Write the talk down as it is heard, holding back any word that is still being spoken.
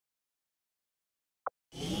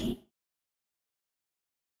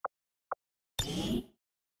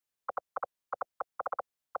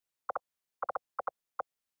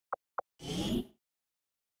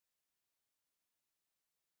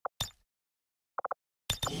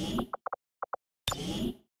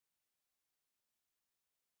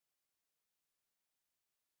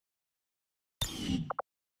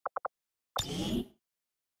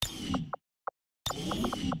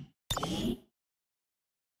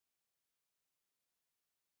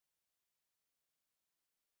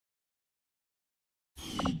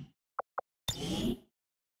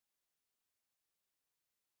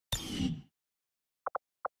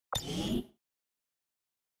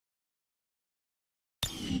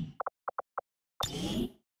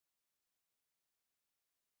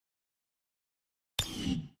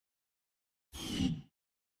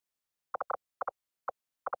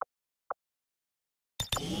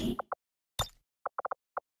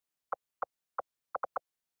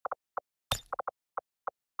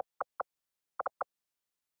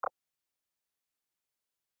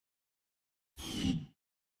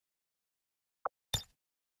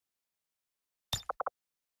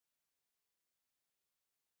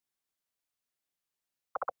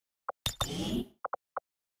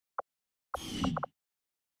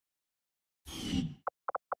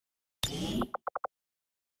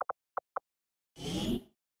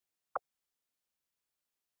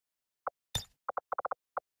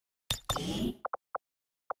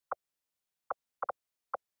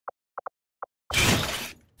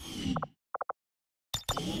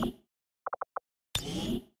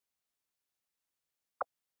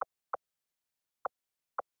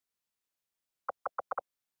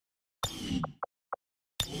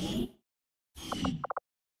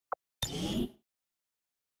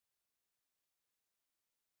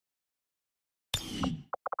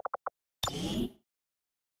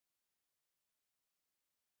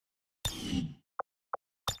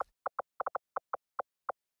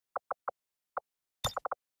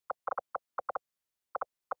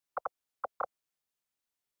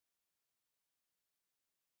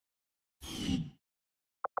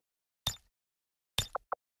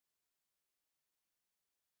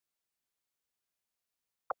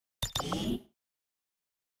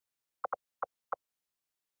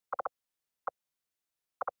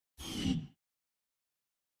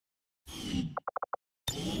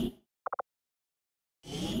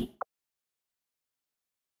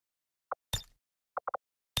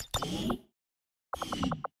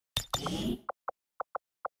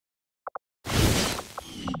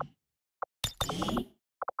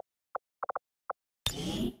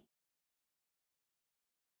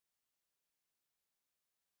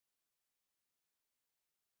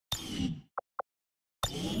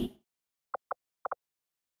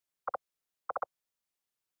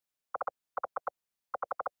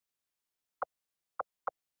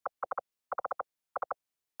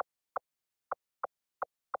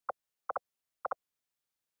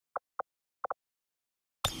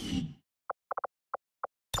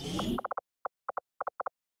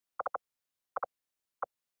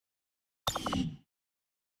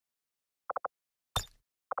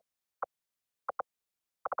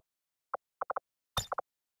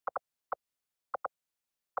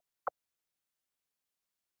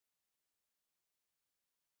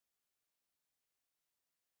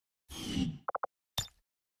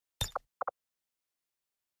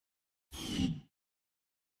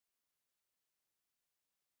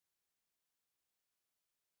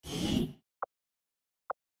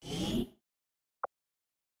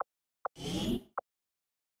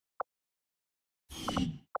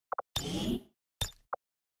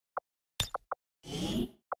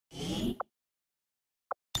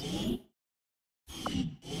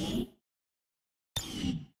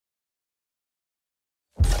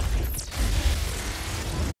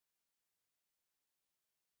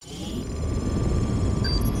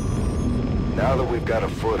Now that we've got a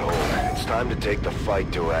foothold, it's time to take the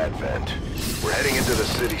fight to Advent. We're heading into the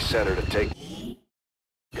city center to take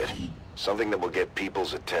it. Something that will get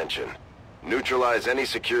people's attention. Neutralize any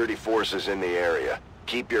security forces in the area.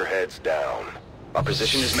 Keep your heads down. Our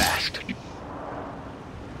position is masked.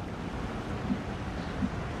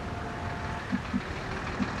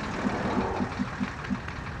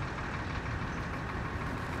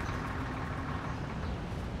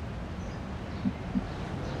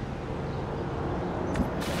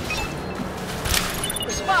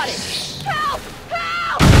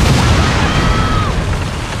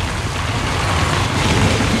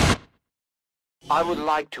 I would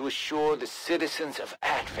like to assure the citizens of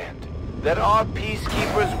Advent that our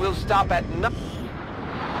peacekeepers will stop at nothing.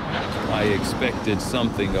 I expected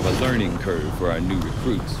something of a learning curve for our new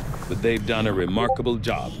recruits, but they've done a remarkable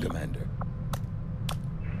job, Commander.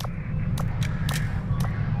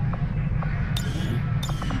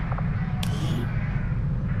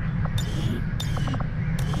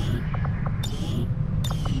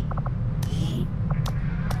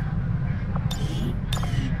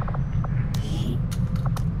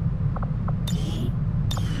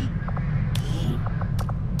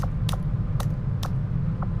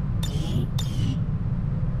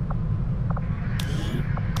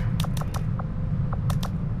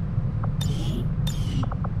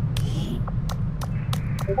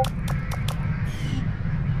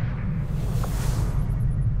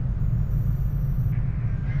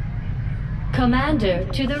 Commander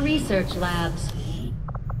to the research labs.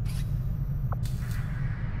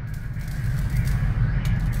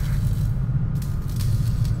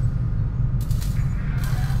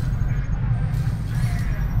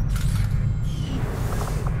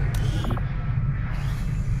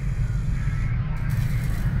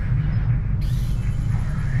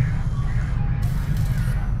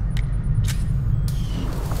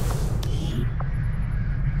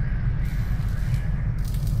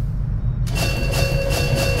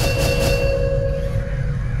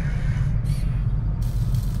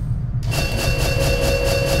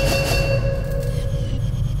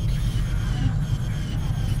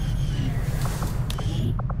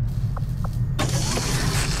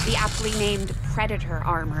 The aptly named Predator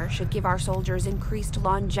armor should give our soldiers increased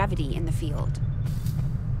longevity in the field.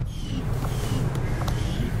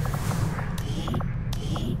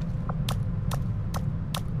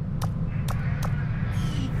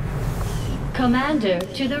 Commander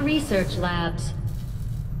to the research labs.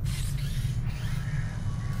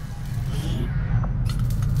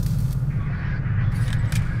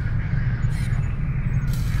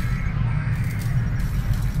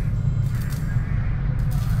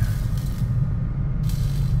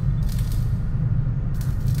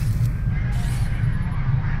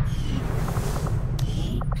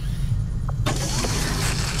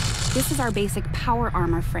 This is our basic power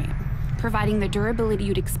armor frame, providing the durability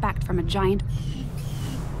you'd expect from a giant